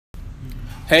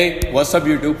Hey, what's up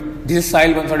YouTube? This is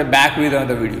Sahil Boisar back with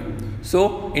another video.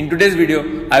 So in today's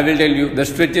video, I will tell you the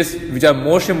stretches which are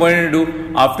most important to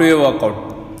do after your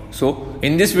workout. So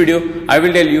in this video, I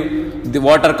will tell you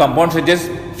what are compound stretches,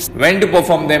 when to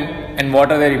perform them, and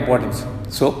what are their importance.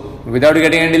 So without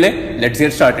getting any delay, let's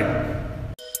get started.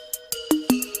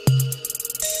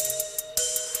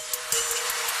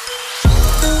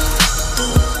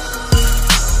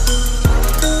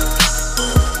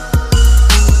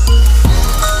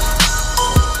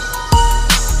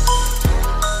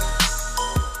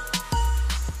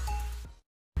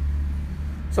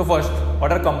 So first,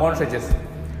 what are compound stretches?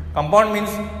 Compound means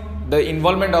the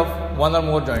involvement of one or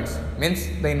more joints, means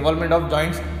the involvement of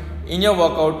joints in your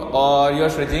workout or your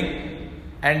stretching,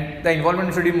 and the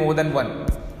involvement should be more than one.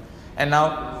 And now,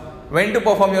 when to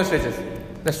perform your stretches?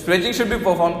 The stretching should be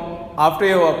performed after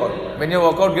your workout, when your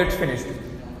workout gets finished.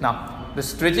 Now, the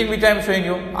stretching which I am showing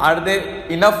you, are they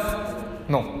enough?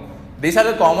 No. These are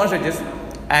the common stretches,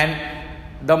 and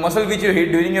the muscle which you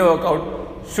hit during your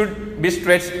workout should be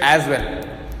stretched as well.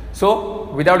 So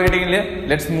without getting in there,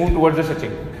 let's move towards the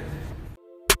stretching.